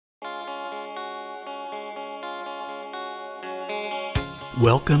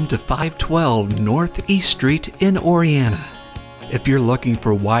Welcome to 512 Northeast Street in Oreana. If you're looking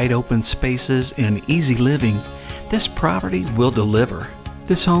for wide open spaces and easy living, this property will deliver.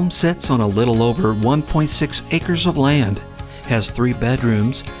 This home sits on a little over 1.6 acres of land, has 3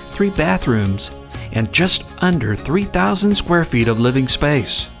 bedrooms, 3 bathrooms, and just under 3,000 square feet of living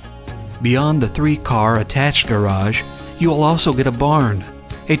space. Beyond the 3-car attached garage, you will also get a barn,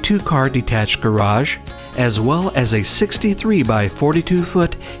 a 2-car detached garage, as well as a 63 by 42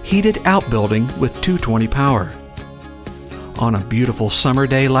 foot heated outbuilding with 220 power. On a beautiful summer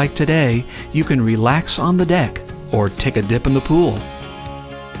day like today, you can relax on the deck or take a dip in the pool.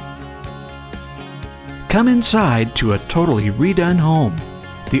 Come inside to a totally redone home.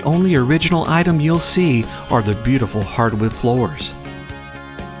 The only original item you'll see are the beautiful hardwood floors.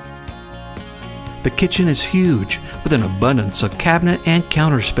 The kitchen is huge with an abundance of cabinet and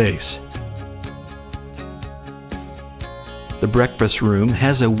counter space. The breakfast room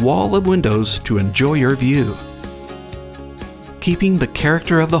has a wall of windows to enjoy your view. Keeping the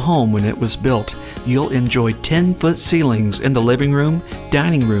character of the home when it was built, you'll enjoy 10-foot ceilings in the living room,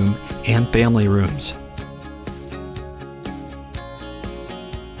 dining room, and family rooms.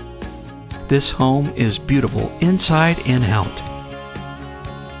 This home is beautiful inside and out.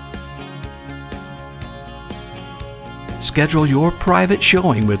 Schedule your private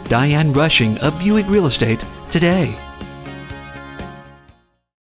showing with Diane Rushing of Buick Real Estate today.